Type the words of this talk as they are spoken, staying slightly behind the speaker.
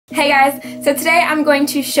Hey guys, so today I'm going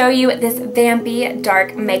to show you this Vampy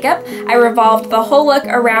dark makeup. I revolved the whole look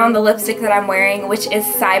around the lipstick that I'm wearing, which is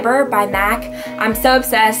Cyber by MAC. I'm so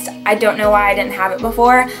obsessed. I don't know why I didn't have it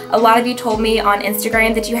before. A lot of you told me on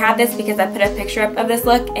Instagram that you had this because I put a picture up of this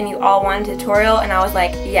look and you all wanted a tutorial, and I was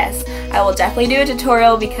like, yes, I will definitely do a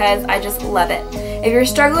tutorial because I just love it. If you're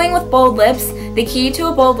struggling with bold lips, the key to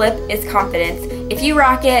a bold lip is confidence. If you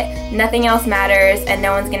rock it, nothing else matters and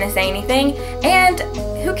no one's gonna say anything. And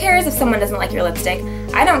who cares if someone doesn't like your lipstick?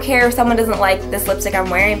 I don't care if someone doesn't like this lipstick I'm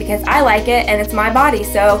wearing because I like it and it's my body.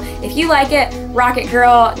 So if you like it, rock it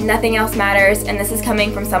girl, nothing else matters. And this is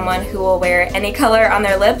coming from someone who will wear any color on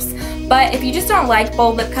their lips. But if you just don't like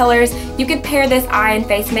bold lip colors, you could pair this eye and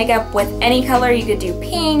face makeup with any color. You could do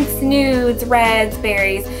pinks, nudes, reds,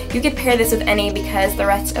 berries. You could pair this with any because the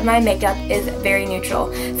rest of my makeup is very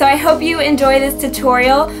neutral. So I hope you enjoy this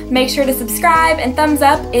tutorial. Make sure to subscribe and thumbs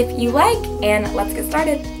up if you like, and let's get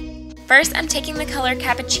started. First, I'm taking the color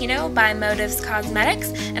Cappuccino by Motives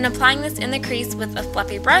Cosmetics and applying this in the crease with a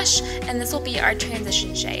fluffy brush, and this will be our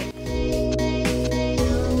transition shade.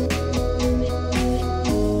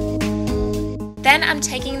 Then I'm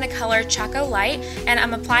taking the color Chocolight and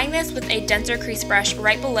I'm applying this with a denser crease brush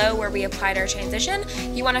right below where we applied our transition.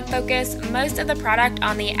 You want to focus most of the product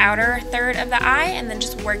on the outer third of the eye and then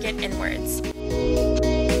just work it inwards.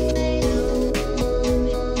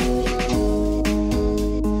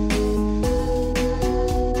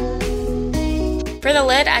 For the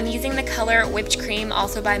lid, I'm using the color Whipped Cream,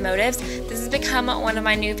 also by Motives. This has become one of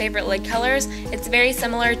my new favorite lid colors. It's very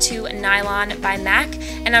similar to Nylon by MAC,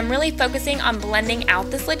 and I'm really focusing on blending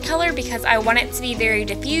out this lid color because I want it to be very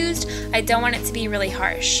diffused. I don't want it to be really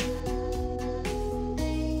harsh.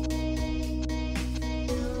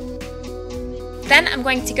 Then I'm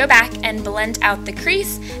going to go back and blend out the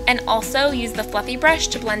crease and also use the fluffy brush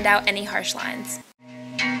to blend out any harsh lines.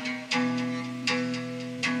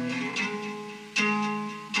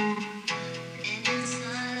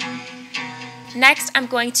 Next, I'm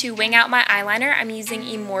going to wing out my eyeliner. I'm using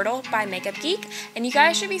Immortal by Makeup Geek, and you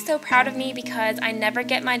guys should be so proud of me because I never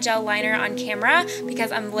get my gel liner on camera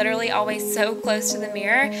because I'm literally always so close to the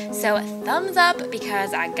mirror. So thumbs up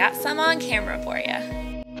because I got some on camera for you.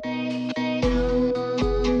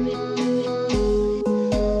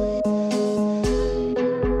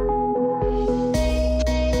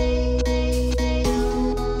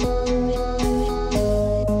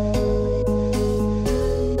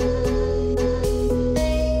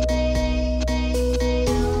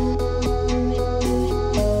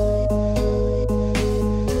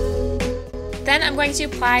 Then I'm going to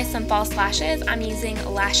apply some false lashes. I'm using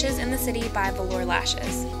Lashes in the City by Velour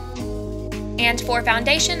Lashes. And for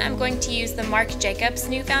foundation, I'm going to use the Marc Jacobs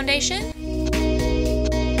New Foundation.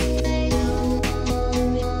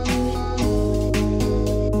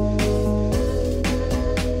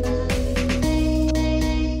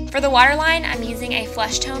 For the waterline, I'm using a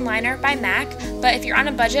Flesh Tone Liner by MAC, but if you're on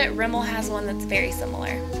a budget, Rimmel has one that's very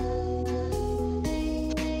similar.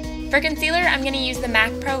 For concealer, I'm going to use the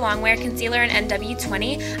MAC Prolongwear Concealer in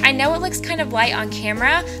NW20. I know it looks kind of light on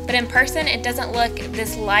camera, but in person it doesn't look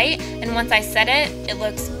this light, and once I set it, it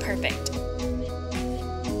looks perfect.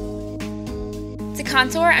 To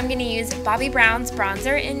contour, I'm going to use Bobbi Brown's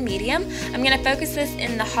bronzer in medium. I'm going to focus this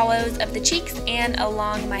in the hollows of the cheeks and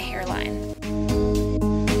along my hairline.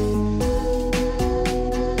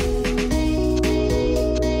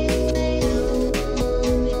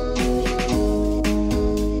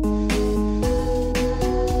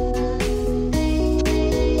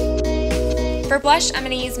 For blush, I'm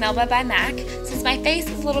going to use Melba by MAC. Since my face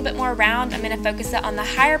is a little bit more round, I'm going to focus it on the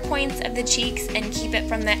higher points of the cheeks and keep it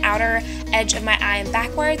from the outer edge of my eye and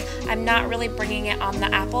backwards. I'm not really bringing it on the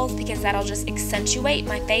apples because that'll just accentuate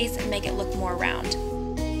my face and make it look more round.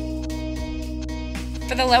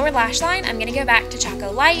 For the lower lash line, I'm going to go back to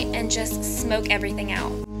Chocolight and just smoke everything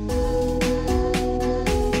out.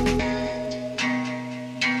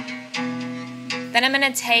 Then I'm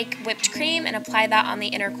going to take whipped cream and apply that on the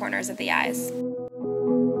inner corners of the eyes.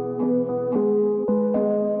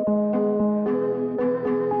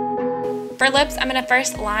 For lips, I'm going to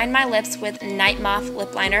first line my lips with Nightmoth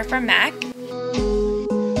lip liner from MAC.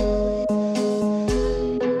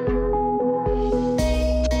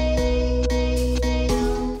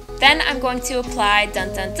 Then I'm going to apply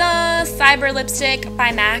Dun Dun Dun Cyber lipstick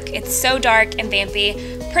by MAC. It's so dark and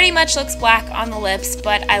vampy. Pretty much looks black on the lips,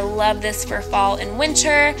 but I love this for fall and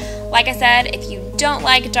winter. Like I said, if you don't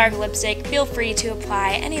like dark lipstick, feel free to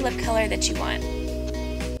apply any lip color that you want.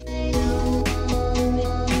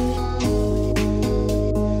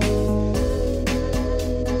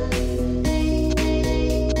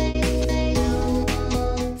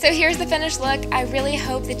 So here's the finished look. I really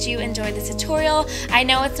hope that you enjoyed this tutorial. I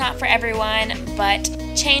know it's not for everyone, but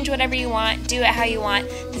change whatever you want, do it how you want.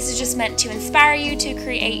 This is just meant to inspire you to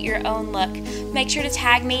create your own look. Make sure to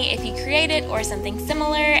tag me if you create it or something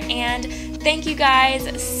similar, and thank you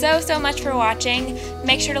guys so much for watching.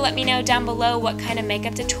 Make sure to let me know down below what kind of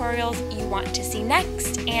makeup tutorials you want to see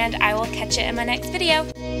next, and I will catch you in my next video.